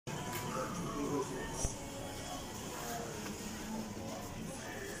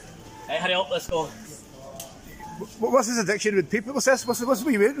Hey, hurry up, let's go. What's this addiction with people? What's this? What's the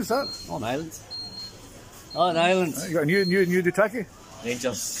way you wearing? What's that? On Ireland. On Ireland. You got a new Dutaki?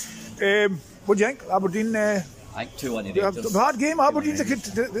 Rangers. What do you think? Aberdeen. I think 2-1 Rangers. The hard game. Aberdeen's a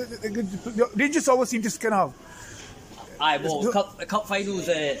good. Rangers always seem just kind of. Aye, well, the cup finals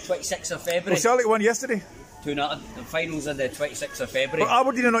 26th of February. Well, Celtic won yesterday. 2-0. The finals are the 26th of February. But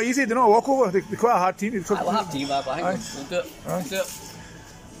Aberdeen are not easy. They're not a walkover. They're quite a hard team. We'll have team, but I think we'll do it. We'll do it.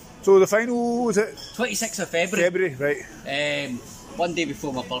 So the final is it? 26th of February. Right. 1 day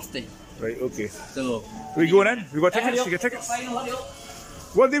before my birthday. Right. Okay. So. Are we going in? We got tickets. You got tickets.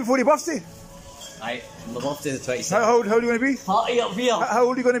 1 day before your birthday. Aye, my birthday is the 26th. How old are you going to be? Party up here. How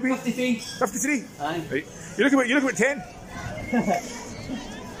old are you going to be? 53. 53. Aye. Right. You're looking about 10.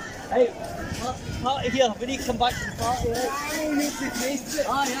 Hey, party here. We need to come back to the party. Right?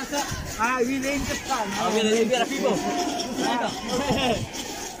 Aye, that's it. Aye, we Rangers fan. We're the people.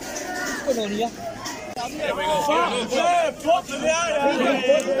 What's going on here? There we go. Pop to the eye.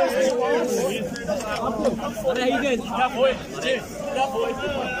 What are you doing? That boy. That boy.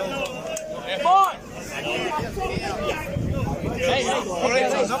 Hey, no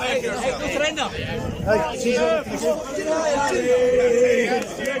surrender.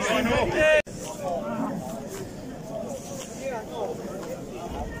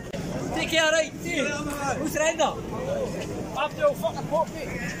 Take care, right? No surrender. Abdul fucking pop me.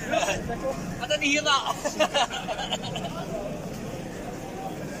 I didn't hear that.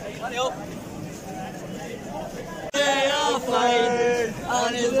 Hurry up. They are flying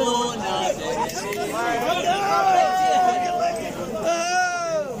and it's born out.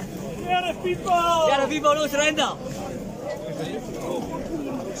 Get the people. Get the people, no surrender.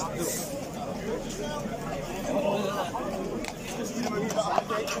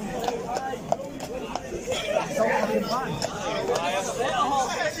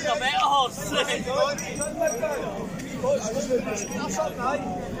 Better horse.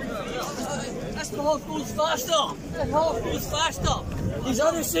 That's the horse goes faster. That horse goes faster. He's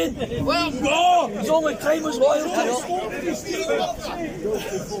innocent. Well, no. His only crime was loyalty.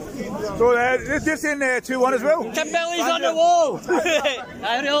 So they're saying 2-1 as well. Kimberley's on the wall.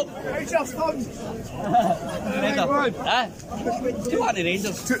 Hurry up. 2-1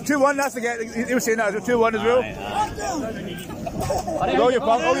 Rangers. 2-1. That's the game. They were saying that 2-1 as well. All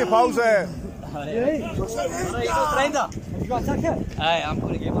your pals there. Surrender. You got a ticket? Aye, I'm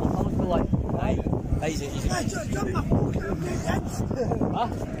going to give him a colour for life. Aye. Easy. Huh?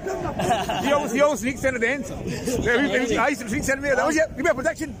 He always sneaks in at the end. He sneaks in there. That was it. Give me a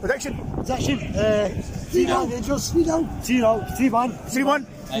prediction. 3-0 Rangers. 3-1. 2-1.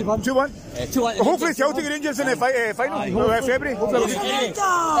 2-1. Hopefully Celtic Rangers in the final. February. Hopefully.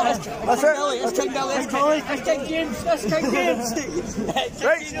 That's it. That's King James.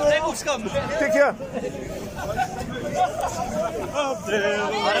 Right. Take care.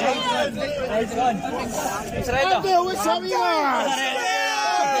 Abdul, what's up here?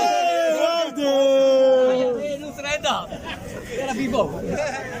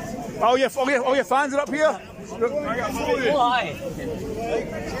 All your fans are up here.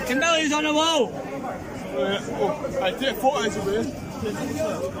 Kimberley's on the wall. I take photos of it.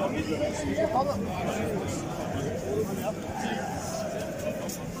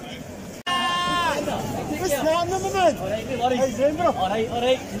 What's wrong with me, man?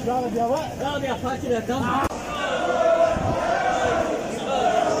 Alright. That'll be a patch of the thumb.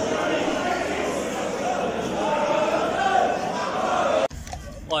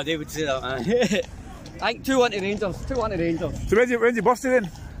 Oh, they would say that, man. I think 2-1 Rangers. 2-1 Rangers. So when's your birthday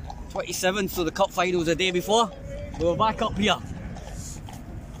then? 27th, so the cup finals the day before. We were back up here.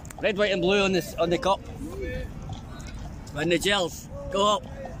 Red, white and blue on the cup. When the gels go up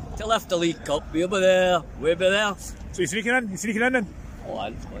to lift the League Cup, we'll be there. So you're sneaking in? then? Oh,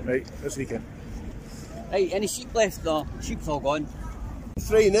 on. Right, let's sneak in. Right, any sheep left? No, sheep's all gone.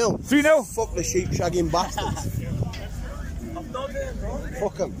 3-0. 3-0? Fuck the sheep shagging bastards.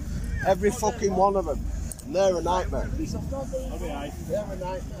 Fuck them. Every fucking one of them. And they're a nightmare. They're a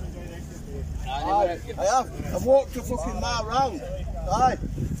nightmare. I have. I've walked a fucking mile round. Aye.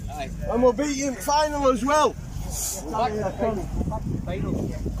 And we'll beat you in the final as well.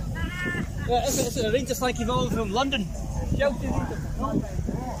 Final. Yeah, it's a Rangers like evolved from London.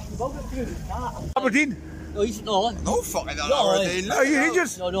 Aberdeen? No, he's not. No fucking Aberdeen. Are you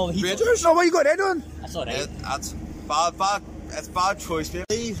Rangers? No, he's Rangers? No, why you got red on? That's alright. That's bad. It's bad choice, mate.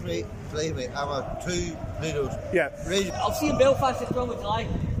 Please, mate. I'm a 2 noodles. Yeah. Rangers. I'll see you in Belfast this 12th of July.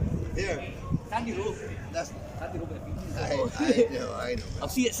 Here. Sandy Road. That's. Sandy Road with the beach. I know. I'll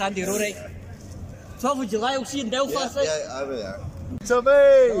see you at Sandy Road, right? 12th of July, I'll see you in Belfast, right? Yeah, over there.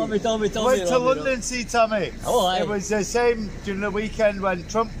 Tommy! Tommy. Went to London, see Tommy. Oh, aye. It was the same during the weekend when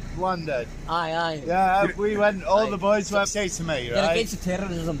Trump landed. Aye. Yeah, we went, all the boys went to say to me, They're right? against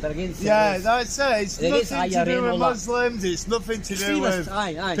terrorism, they're against Yeah, that's it. It's They're against nothing to IRA do and with all that. Muslims, it's nothing to do Extremists, with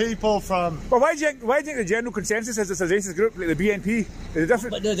aye. people from... But why do you think the general consensus is it's a racist group like the BNP? Is it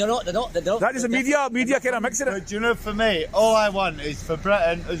different? But they're not. That is a media kind of mixing it. But do you know, for me, all I want is for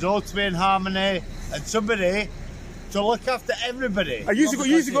Britain us all to be in harmony and somebody to look after everybody. I used to go to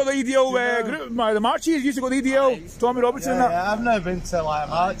the EDL group, the marches. Used to go to the EDL. Tommy Robertson. and that. Yeah, I've never been to like a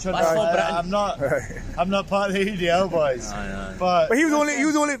march. I'm not part of the EDL boys. But But he was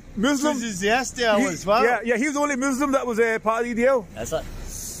only Muslim. this is the SDL as well. Yeah, he was the only Muslim that was part of the EDL. That's it.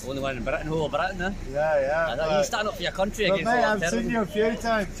 Only one in Britain, whole of Britain, then. Yeah. You stand up for your country But against mate, all I've terrorism. seen you a few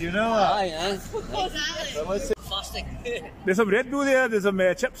times, do you know that? Aye. So listen, Plastic. There's some Red Bull there. There's some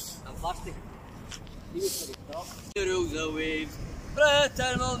chips. I'm plastic. The rules of waves.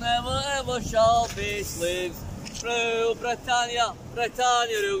 Britain will never ever shall be slaves. Rule Britannia,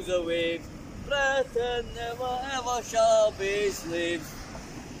 Britannia rules the waves. Britain never ever shall be slaves.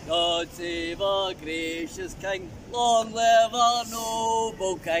 God save our gracious King, long live our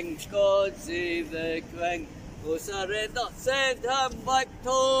noble King. God save the King, no surrender, send him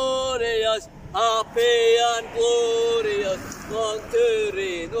victorious, happy and glorious, long to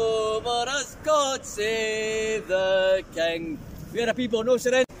reign over us. God save the King. We're the people, no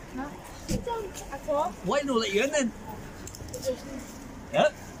surrender. Why not let you in then? Yeah?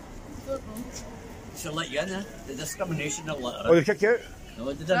 Should let you in then. The discrimination will let her Oh, in. they kick you out. No,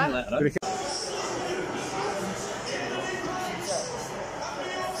 they didn't let her in.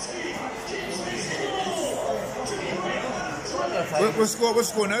 What's the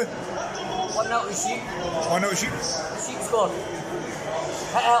score now? 1-0 to sheep. 1-0 sheep. The sheep scored.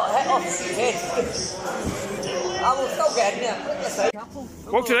 Hit off the sheep's head. I will still get in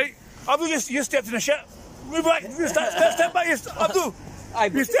there. Walk to the right. Abdul, you stepped in the shit. Move back. Step back. Abdul,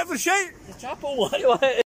 you stepped in the shit. The chapel, what?